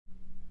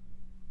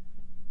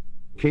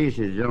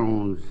Casey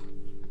Jones,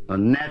 a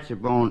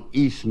natural-born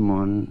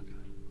Eastman.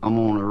 I'm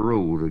on the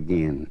road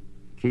again.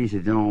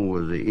 Casey Jones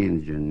was the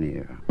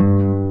engineer.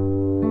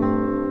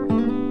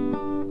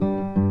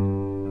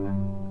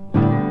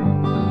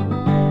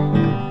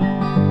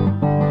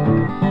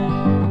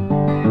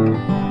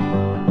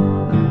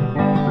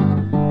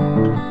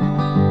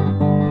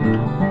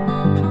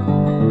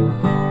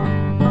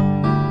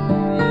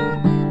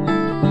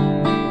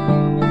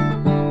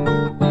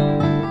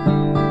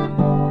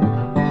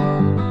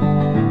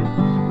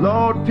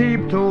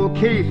 People told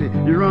Casey,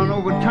 you run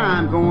over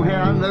time, gonna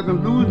have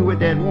nothing losing with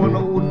that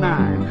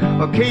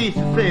 109. Casey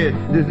said,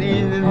 this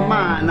end is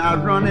mine, I'll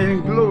run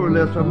in glory,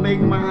 let's make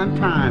mine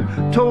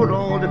time. Told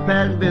all the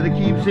passengers better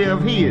keep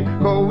self here,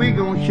 cause we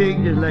gonna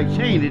shake just like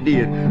Cheney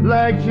did,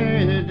 like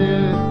Cheney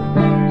did.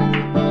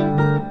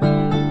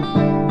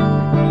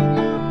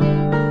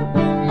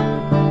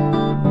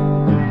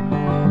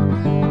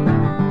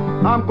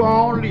 I'm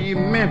gonna leave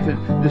Memphis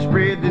to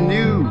spread the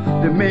news.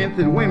 The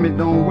Memphis women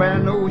don't wear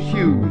no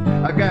shoes.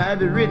 I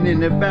got it written in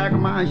the back of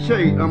my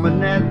shirt. I'm a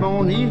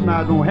natural-born Eastman,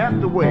 I don't have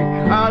to wait.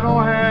 I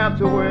don't have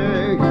to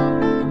wait.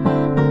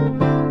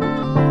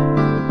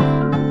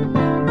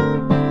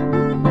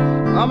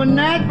 I'm a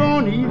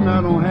natural-born Eastman,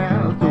 I don't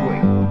have to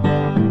wait.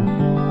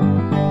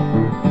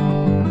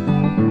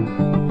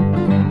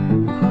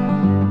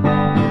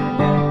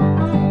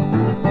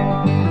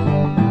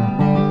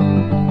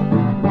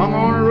 I'm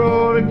on the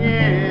road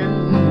again.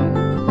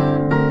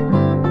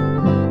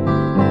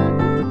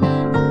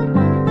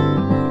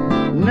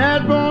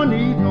 Natural-born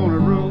Eastman on the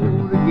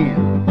road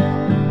again.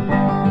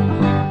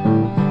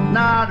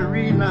 Now the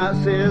reason I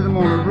says I'm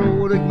on the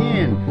road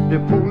again, the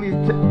police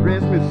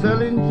arrest me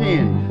selling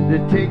gin. They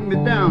take me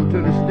down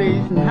to the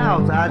station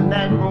house. I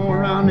natural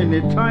around and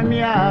they turn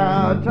me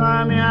out,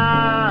 turn me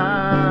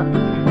out.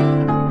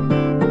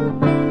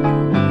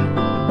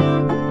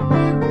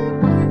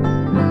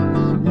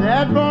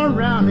 Natural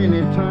around and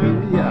they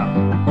turn me out.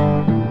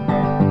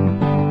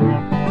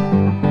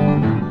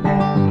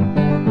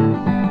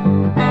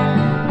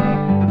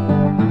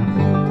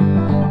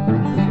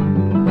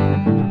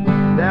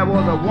 There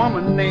was a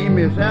woman named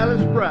Miss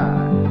Alice Fry.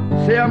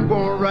 Say I'm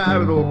gonna ride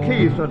with old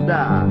Case or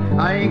die.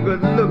 I ain't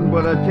good looking,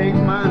 but I take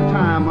my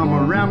time. I'm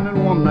a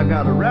rambling woman, I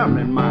got a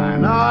rambling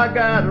mind. I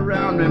got a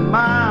rambling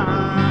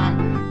mind.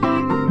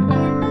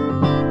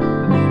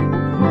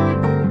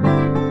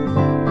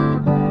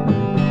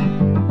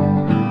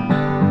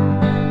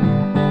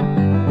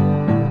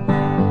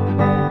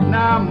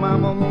 Now,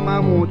 mama, I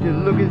want you to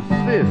look at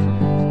sis,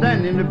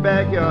 standing in the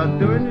backyard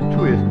doing the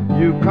twist.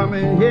 You come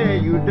in here,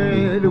 you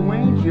dirty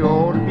wench, you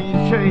ought to be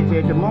church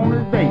at the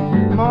morning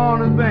bench,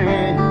 morning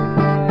bench.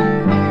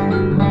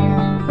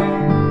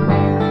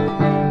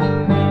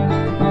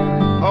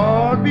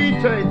 Ought to be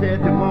church at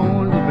the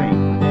morning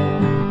bench.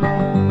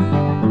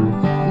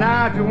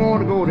 Now if you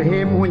want to go to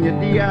heaven when you're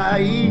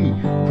D.I.E.,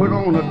 put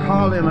on a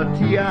collar and a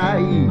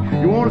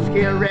T.I.E. You want to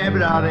scare a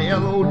rabbit out of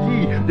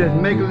L.O.G., just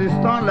make it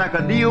stunt like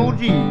a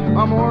D.O.G.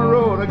 I'm on the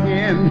road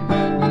again.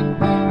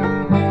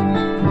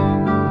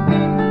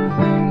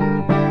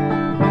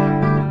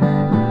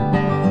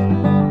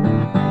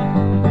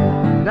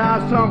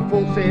 Now some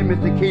folks say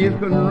Mr. Case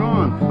couldn't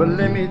run, but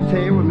let me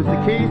tell you what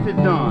Mr. Case had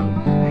done.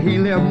 He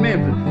left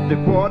Memphis to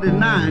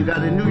 49,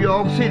 got in New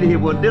York City, it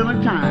was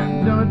dinner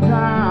time, dinner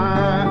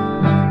time.